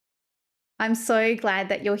I'm so glad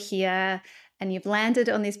that you're here and you've landed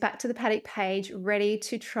on this Back to the Paddock page, ready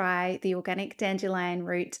to try the organic dandelion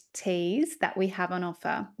root teas that we have on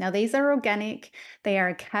offer. Now, these are organic, they are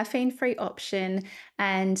a caffeine-free option,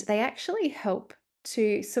 and they actually help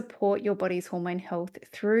to support your body's hormone health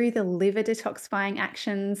through the liver detoxifying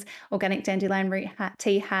actions organic dandelion root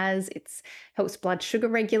tea has. It helps blood sugar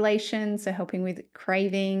regulation, so helping with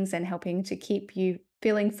cravings and helping to keep you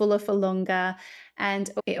feeling fuller for longer. And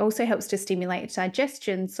it also helps to stimulate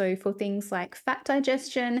digestion. So, for things like fat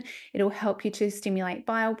digestion, it'll help you to stimulate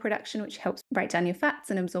bile production, which helps break down your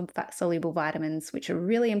fats and absorb fat soluble vitamins, which are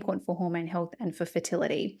really important for hormone health and for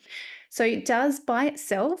fertility. So, it does by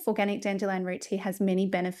itself, organic dandelion root tea has many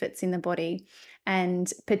benefits in the body,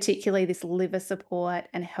 and particularly this liver support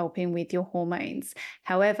and helping with your hormones.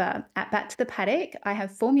 However, at Back to the Paddock, I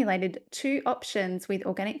have formulated two options with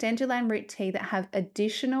organic dandelion root tea that have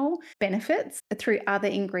additional benefits through other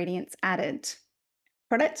ingredients added.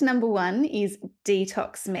 Product number one is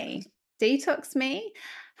Detox Me. Detox Me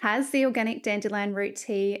has the organic dandelion root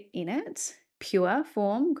tea in it, pure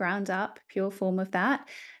form, ground up, pure form of that,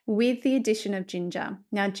 with the addition of ginger.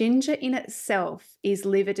 Now, ginger in itself is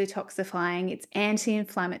liver detoxifying, it's anti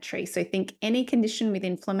inflammatory. So, think any condition with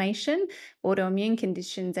inflammation, autoimmune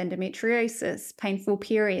conditions, endometriosis, painful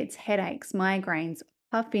periods, headaches, migraines,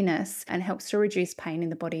 puffiness, and helps to reduce pain in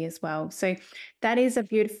the body as well. So that is a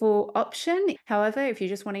beautiful option. However, if you're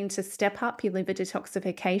just wanting to step up your liver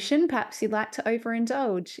detoxification, perhaps you'd like to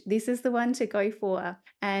overindulge, this is the one to go for.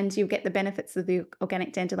 And you'll get the benefits of the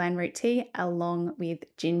organic dandelion root tea along with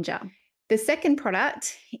ginger. The second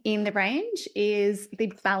product in the range is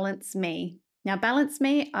the Balance Me. Now, Balance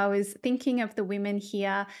Me, I was thinking of the women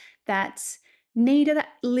here that needed a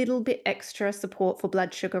little bit extra support for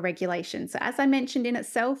blood sugar regulation. So, as I mentioned in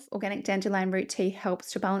itself, organic dandelion root tea helps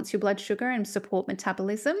to balance your blood sugar and support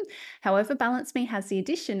metabolism. However, Balance Me has the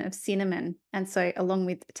addition of cinnamon. And so, along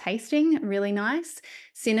with tasting really nice,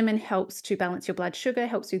 cinnamon helps to balance your blood sugar,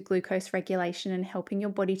 helps with glucose regulation, and helping your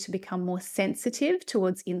body to become more sensitive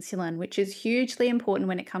towards insulin, which is hugely important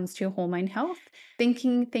when it comes to your hormone health.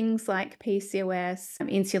 Thinking things like PCOS,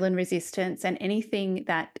 insulin resistance, and anything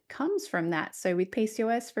that comes from that. So, with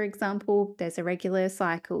PCOS, for example, there's irregular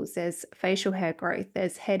cycles, there's facial hair growth,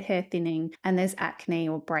 there's head hair thinning, and there's acne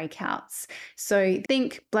or breakouts. So,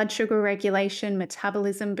 think blood sugar regulation,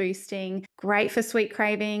 metabolism boosting, great for sweet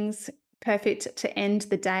cravings. Perfect to end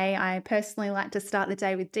the day. I personally like to start the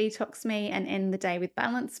day with Detox Me and end the day with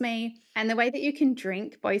Balance Me. And the way that you can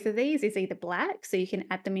drink both of these is either black, so you can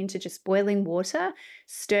add them into just boiling water,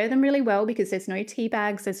 stir them really well because there's no tea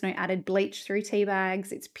bags, there's no added bleach through tea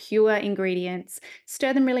bags, it's pure ingredients.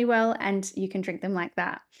 Stir them really well and you can drink them like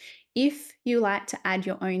that. If you like to add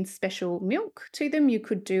your own special milk to them, you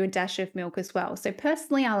could do a dash of milk as well. So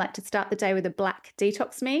personally, I like to start the day with a black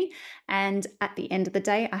Detox Me, and at the end of the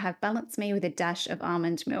day, I have Balance Me with a dash of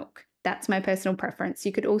almond milk. That's my personal preference.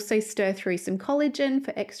 You could also stir through some collagen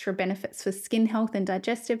for extra benefits for skin health and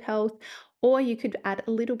digestive health, or you could add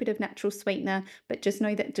a little bit of natural sweetener, but just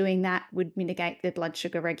know that doing that would mitigate the blood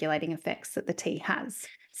sugar regulating effects that the tea has.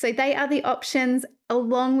 So they are the options,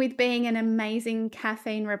 along with being an amazing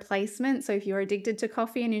caffeine replacement. So if you're addicted to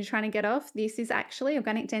coffee and you're trying to get off, this is actually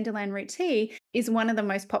organic dandelion root tea is one of the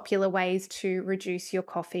most popular ways to reduce your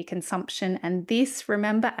coffee consumption. And this,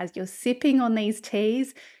 remember, as you're sipping on these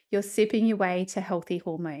teas, you're sipping your way to healthy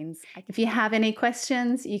hormones. If you have any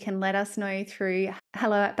questions, you can let us know through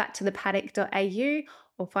hello@backtothepaddock.au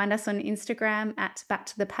or find us on Instagram at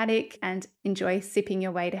backtothepaddock and enjoy sipping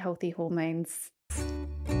your way to healthy hormones.